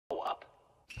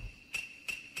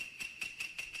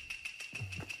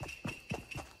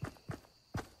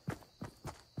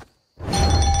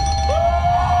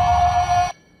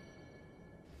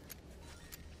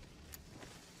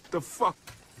the fuck?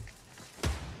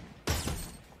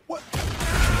 What?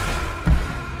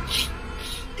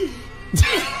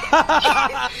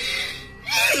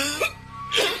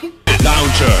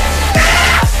 Launcher.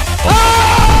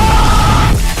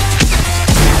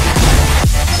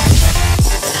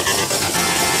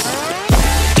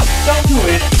 Don't do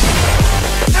it.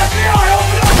 FBI,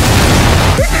 open up!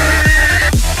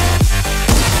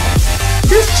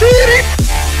 He's cheating.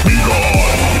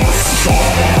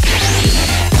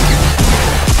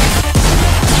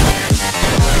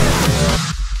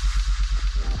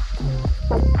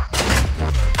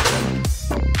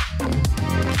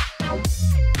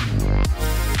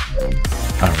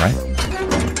 All right.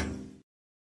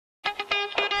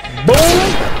 Boom.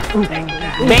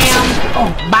 Bam. Oh,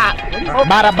 bop.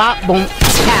 Bada bop. Boom.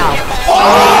 Pow.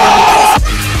 Oh!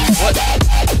 What?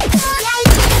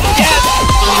 Yes.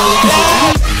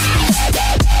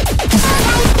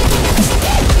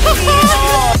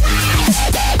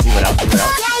 He went out.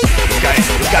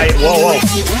 This guy. Whoa.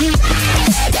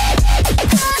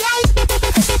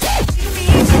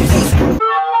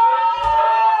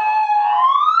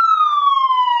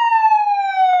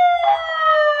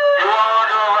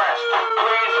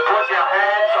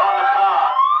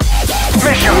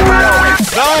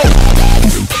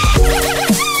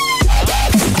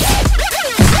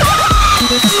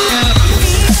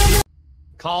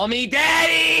 Call me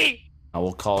Daddy! I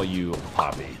will call you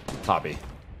Poppy. Poppy.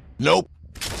 Nope.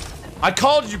 I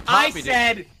called you Poppy. I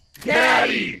said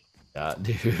Daddy!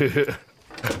 Dude.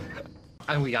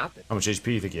 And we got this. How much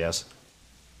HP you think he has?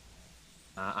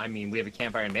 I mean, we have a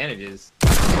campfire advantages.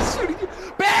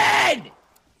 Ben!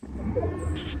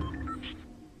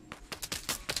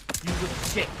 You little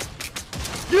shit.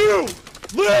 You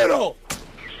little!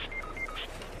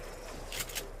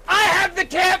 I have the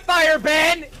campfire,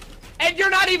 Ben! And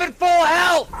you're not even full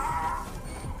health!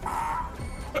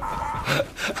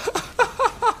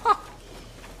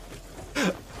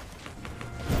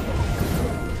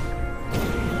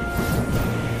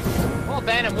 Well,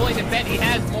 Ben, I'm willing to bet he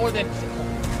has more than...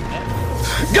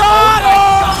 Got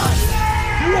him!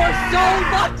 You are so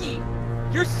lucky!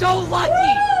 You're so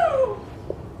lucky!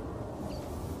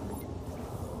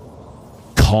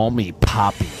 Call me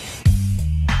Poppy.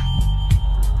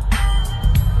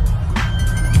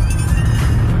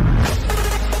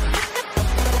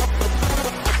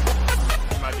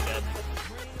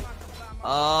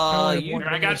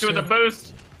 I got you with a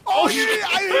boost. Oh shit!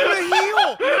 I didn't even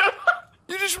heal.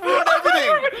 You just ruined everything.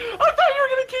 I thought you were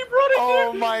gonna keep running.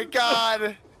 Oh my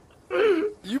god!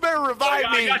 You better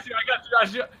revive me. I got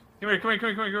you.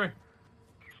 Come here.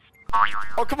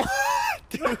 Oh come on,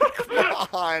 dude! Come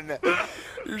on!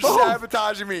 You're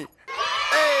sabotaging me.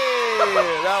 Hey,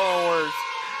 that one works.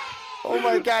 Oh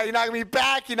my god! You're knocking me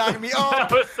back. You're knocking me up.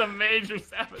 That was some major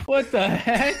sabotage. What the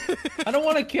heck? I don't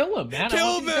want to kill him, man. I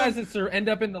want these guys to end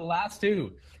up in the last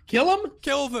two. Kill him?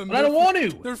 Kill them. But I don't want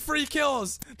to. They're free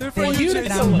kills. They're for For you, you to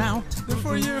Jason. kill him. They're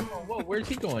for you. Whoa, where's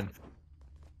he going?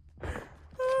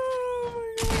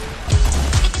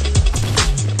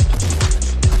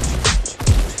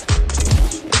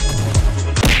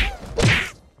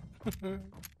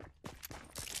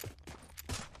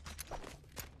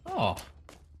 Oh.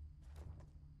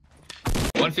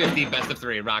 150, best of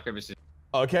 3, rock, paper, scissors.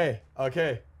 Okay. All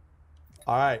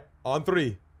right. On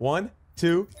 3. 1,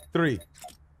 2, 3.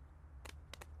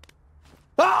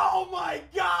 Oh my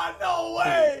god, no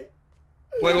way!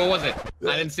 Wait, what was it?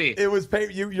 I didn't see. It was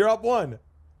pay. You're up 1.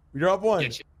 You're up 1.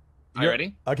 Get you. Are you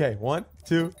ready? Okay, 1,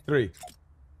 2, 3.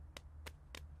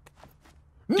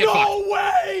 Get no fucked.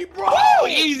 way, bro! Oh,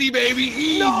 easy, baby.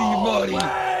 Easy money.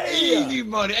 Way. Easy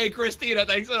money. Hey, Christina,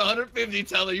 thanks for the 150.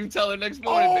 Tell her next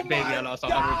morning. Oh Baby, I lost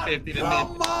 150 to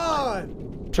Come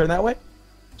on! Turn that way.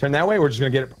 Turn that way. We're just gonna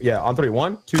get it. Yeah, on 3.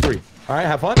 1, 2, 3. All right,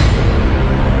 have fun.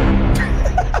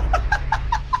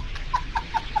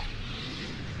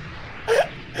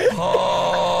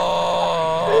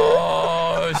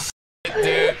 Oh, shit,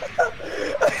 dude.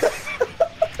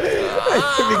 Be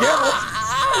careful.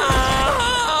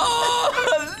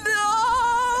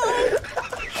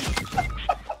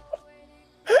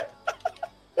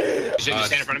 Just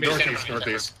stand in front of me.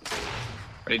 Northeast.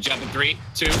 Ready, jump in 3,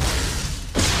 2. You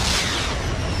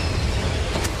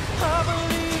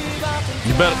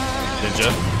better.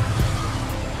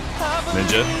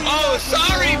 Ninja. Oh,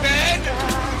 sorry, man.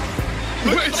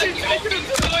 Looks like you're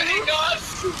disappointing us.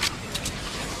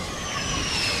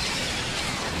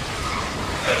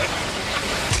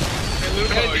 Hey,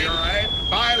 Lupo, you alright?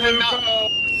 Bye, Lupo.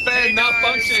 Ben,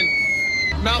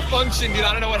 malfunction, dude.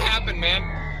 I don't know what happened, man.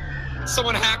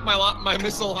 Someone hacked my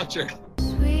missile launcher.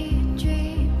 Sweet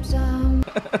dreams of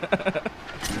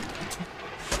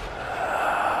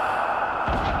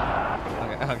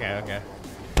Okay.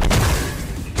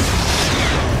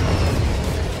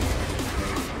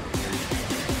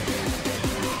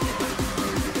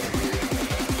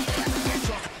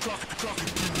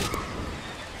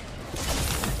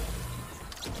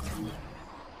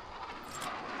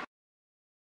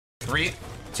 Three,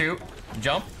 two,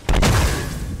 jump.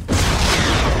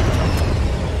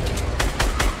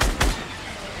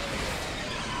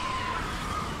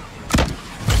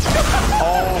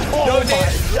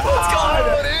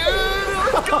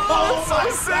 So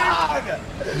sad.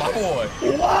 My boy.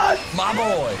 What? My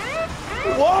boy.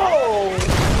 Whoa!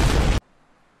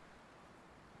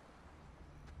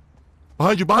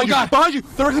 Behind you, behind you, behind you!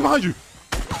 Directly behind you!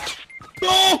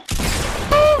 No!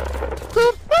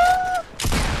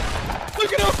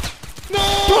 Look at him! No!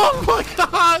 Oh my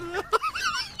god!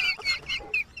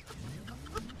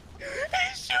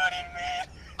 He's shooting me!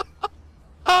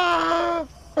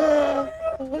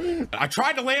 I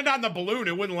tried to land on the balloon,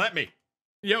 it wouldn't let me.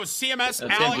 Yo, CMS, That's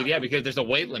it, dude. Yeah, because there's a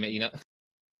weight limit, you know.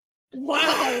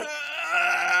 Wow!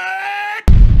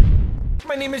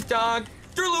 My name is Dog.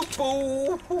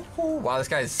 Wow, this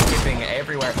guy is skipping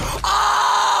everywhere.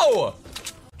 Oh!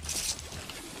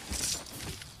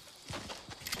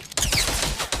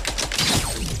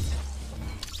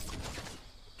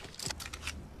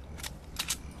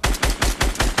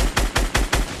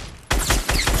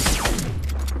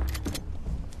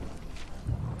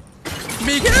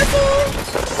 Be careful!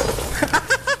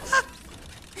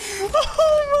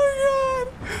 Oh my god!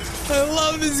 I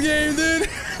love this game, dude.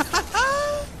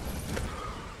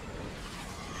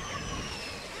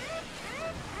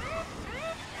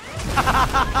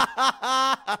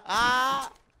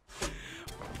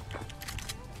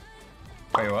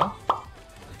 Wait, what?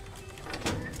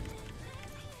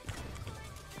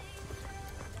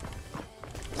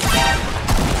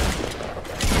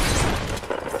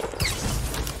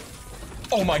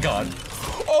 Oh my god.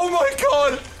 Oh my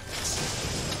god!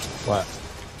 What?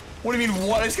 What do you mean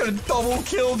what? I just got a double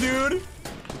kill, dude.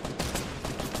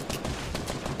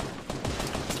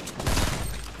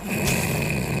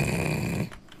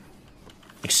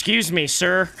 Excuse me,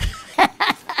 sir.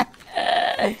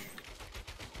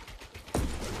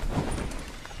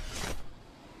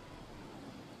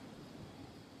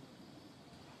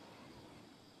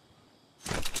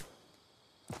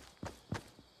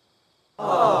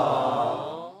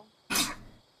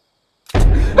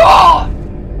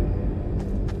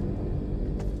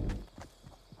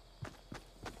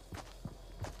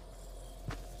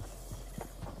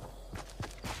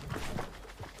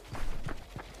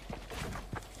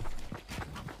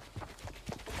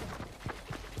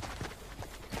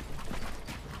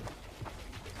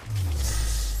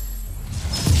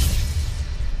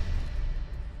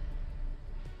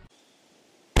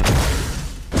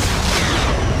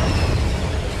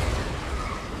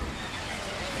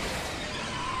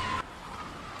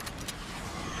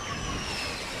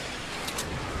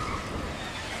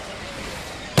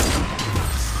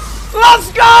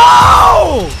 Let's go!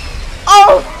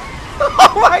 Oh!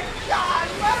 Oh my god,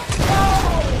 let's go!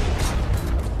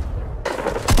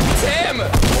 Tim!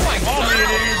 Oh my god!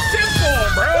 Simple,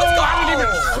 bro! I didn't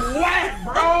even sweat,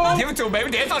 bro! Give it to him, baby.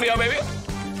 Dance on the baby.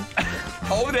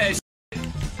 Hold that shit.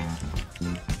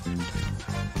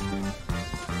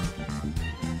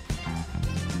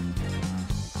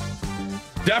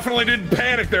 Definitely didn't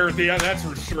panic there at the end, that's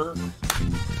for sure.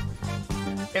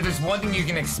 If there's one thing you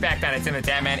can expect out of Tim the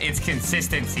Tatman, it's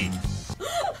consistency.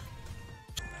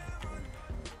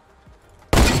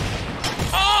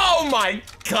 Oh my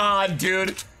god,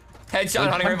 dude! Headshot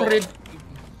hunting rifle.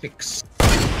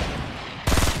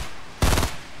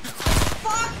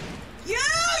 Fuck you,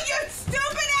 you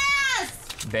stupid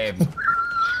ass! Babe.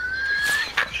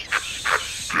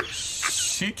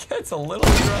 She gets a little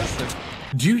aggressive.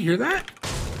 Do you hear that?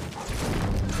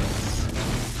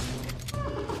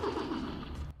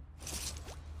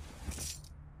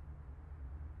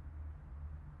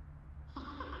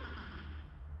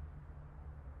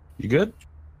 You good?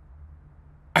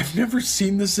 I've never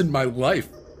seen this in my life.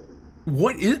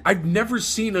 What is? I've never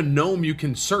seen a gnome you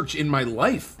can search in my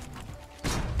life.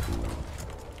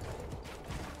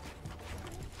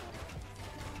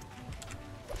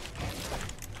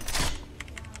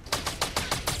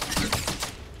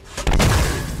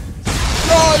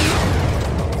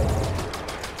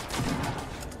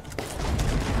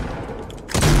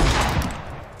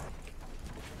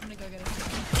 I'm gonna go get it.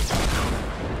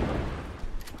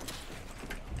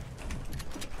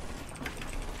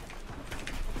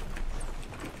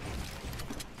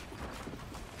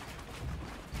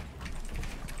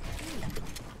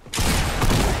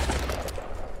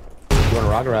 You want a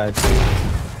rocket ride?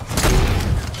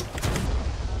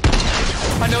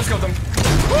 no-scoped him.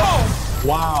 Whoa!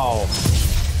 Wow.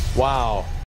 Wow.